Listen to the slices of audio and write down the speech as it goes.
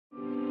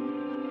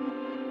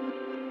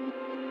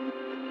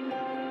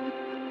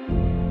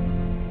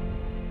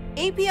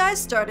APIs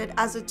started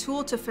as a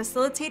tool to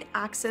facilitate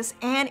access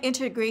and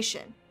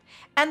integration,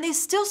 and they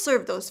still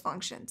serve those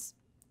functions.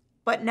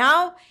 But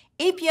now,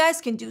 APIs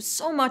can do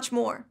so much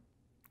more.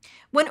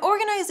 When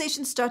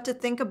organizations start to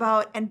think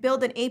about and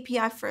build an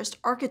API-first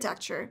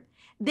architecture,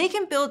 they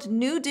can build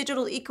new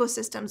digital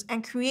ecosystems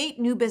and create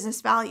new business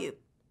value.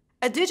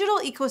 A digital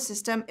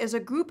ecosystem is a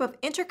group of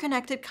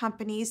interconnected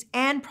companies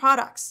and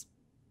products.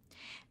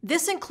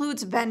 This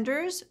includes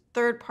vendors,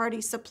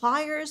 third-party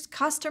suppliers,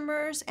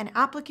 customers, and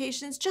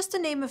applications, just to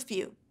name a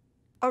few.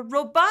 A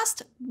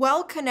robust,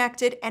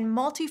 well-connected, and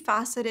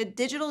multifaceted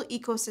digital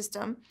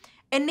ecosystem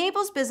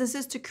enables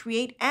businesses to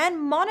create and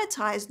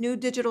monetize new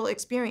digital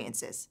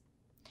experiences.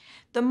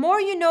 The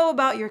more you know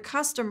about your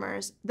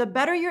customers, the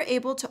better you're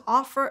able to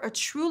offer a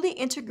truly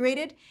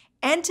integrated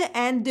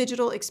end-to-end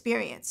digital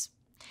experience.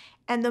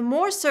 And the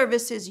more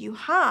services you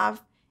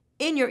have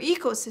in your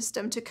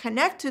ecosystem to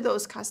connect to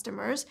those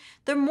customers,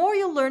 the more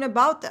you'll learn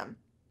about them.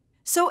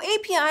 So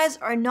APIs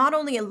are not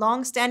only a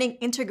long-standing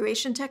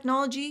integration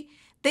technology,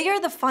 they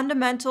are the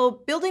fundamental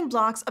building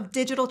blocks of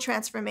digital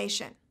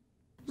transformation.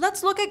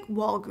 Let's look at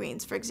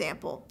Walgreens, for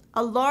example,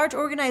 a large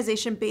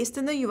organization based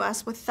in the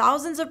US with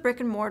thousands of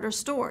brick-and-mortar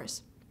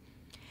stores.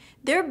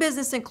 Their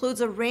business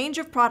includes a range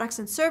of products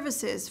and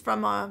services,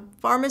 from a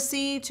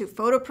pharmacy to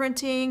photo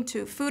printing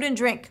to food and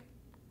drink.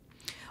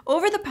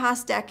 Over the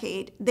past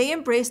decade, they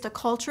embraced a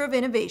culture of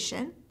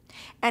innovation,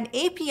 and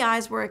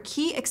APIs were a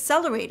key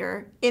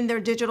accelerator in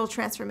their digital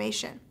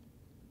transformation.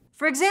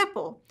 For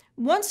example,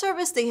 one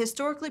service they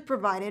historically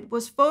provided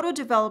was photo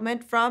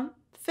development from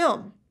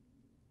film.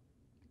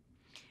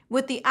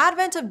 With the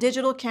advent of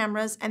digital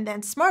cameras and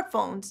then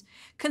smartphones,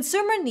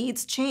 consumer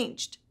needs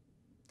changed.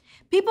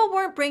 People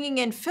weren't bringing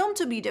in film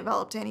to be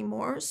developed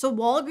anymore, so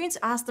Walgreens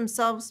asked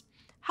themselves,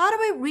 how do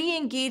we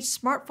re-engage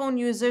smartphone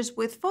users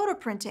with photo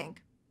printing?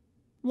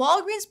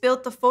 Walgreens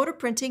built the photo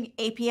printing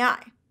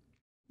API.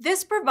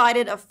 This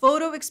provided a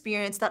photo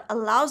experience that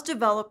allows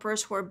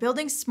developers who are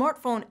building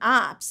smartphone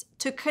apps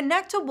to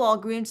connect to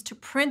Walgreens to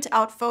print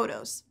out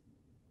photos.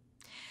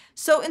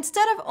 So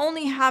instead of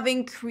only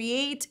having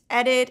create,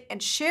 edit,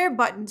 and share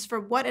buttons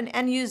for what an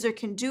end user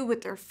can do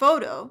with their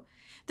photo,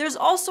 there's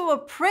also a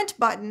print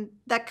button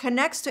that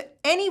connects to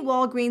any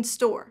Walgreens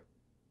store.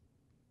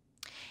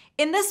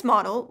 In this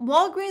model,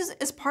 Walgreens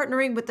is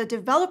partnering with the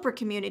developer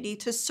community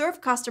to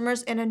serve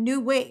customers in a new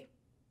way.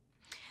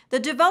 The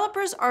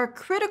developers are a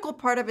critical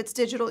part of its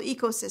digital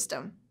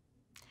ecosystem.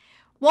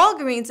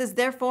 Walgreens is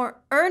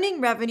therefore earning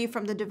revenue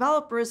from the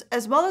developers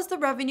as well as the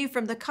revenue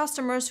from the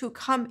customers who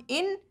come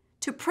in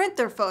to print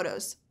their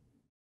photos.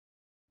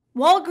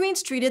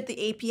 Walgreens treated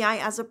the API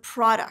as a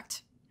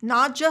product,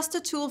 not just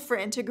a tool for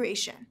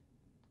integration.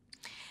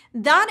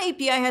 That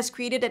API has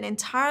created an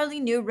entirely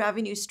new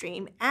revenue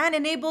stream and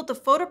enabled the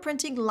photo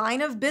printing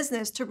line of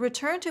business to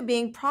return to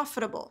being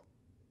profitable.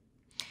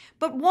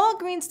 But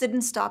Walgreens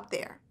didn't stop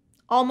there.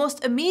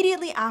 Almost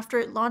immediately after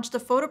it launched the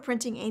photo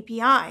printing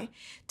API,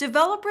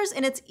 developers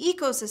in its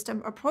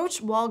ecosystem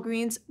approached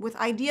Walgreens with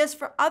ideas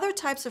for other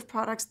types of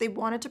products they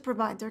wanted to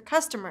provide their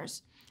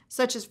customers,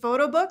 such as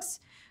photo books,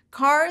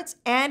 cards,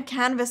 and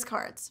canvas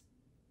cards.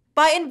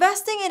 By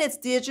investing in its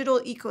digital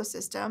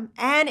ecosystem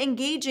and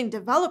engaging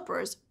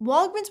developers,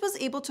 Walgreens was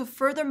able to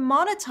further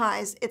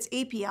monetize its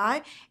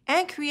API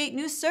and create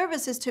new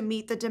services to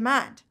meet the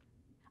demand.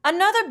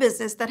 Another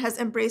business that has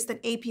embraced an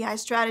API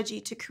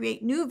strategy to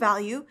create new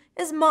value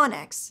is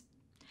Monex.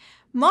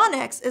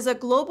 Monex is a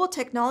global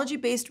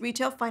technology-based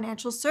retail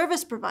financial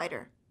service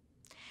provider.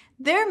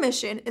 Their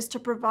mission is to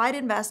provide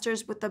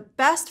investors with the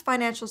best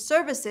financial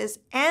services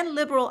and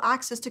liberal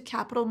access to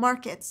capital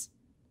markets.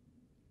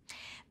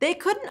 They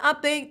couldn't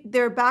update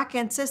their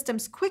back-end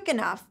systems quick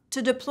enough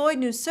to deploy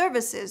new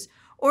services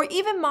or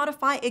even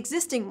modify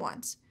existing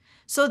ones,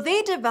 so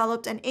they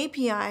developed an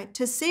API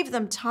to save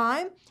them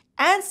time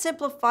and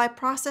simplify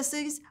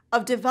processes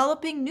of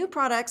developing new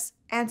products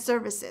and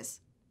services.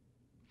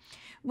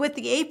 With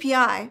the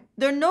API,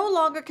 they're no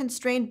longer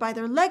constrained by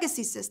their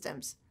legacy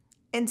systems.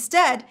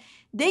 Instead,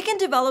 they can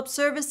develop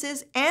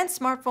services and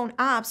smartphone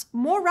apps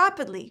more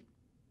rapidly.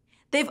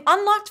 They've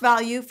unlocked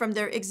value from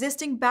their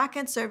existing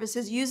backend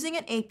services using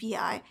an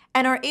API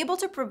and are able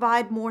to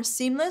provide more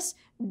seamless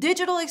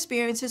digital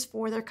experiences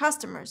for their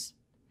customers.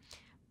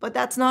 But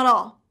that's not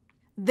all.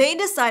 They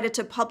decided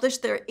to publish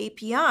their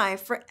API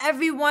for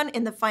everyone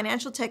in the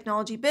financial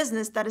technology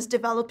business that is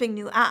developing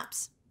new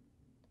apps.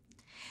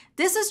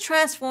 This has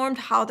transformed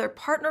how their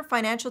partner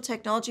financial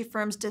technology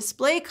firms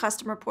display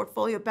customer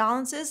portfolio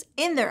balances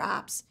in their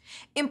apps,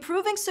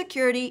 improving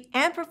security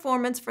and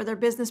performance for their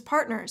business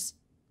partners.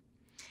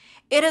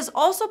 It has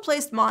also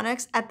placed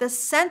Monex at the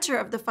center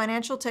of the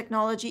financial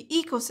technology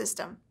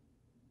ecosystem.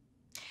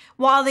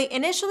 While they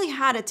initially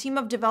had a team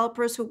of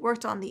developers who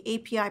worked on the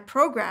API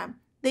program,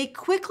 they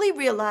quickly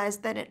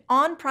realized that an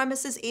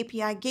on-premises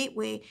API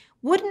gateway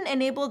wouldn't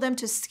enable them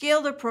to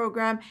scale the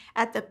program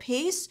at the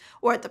pace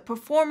or at the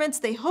performance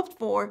they hoped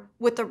for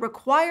with the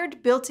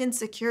required built-in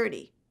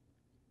security.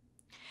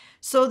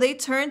 So they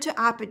turned to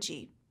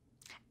Apigee,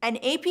 an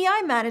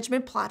API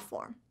management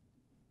platform.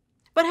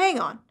 But hang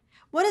on,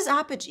 What is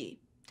Apogee?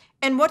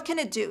 And what can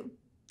it do?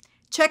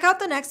 Check out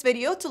the next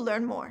video to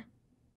learn more.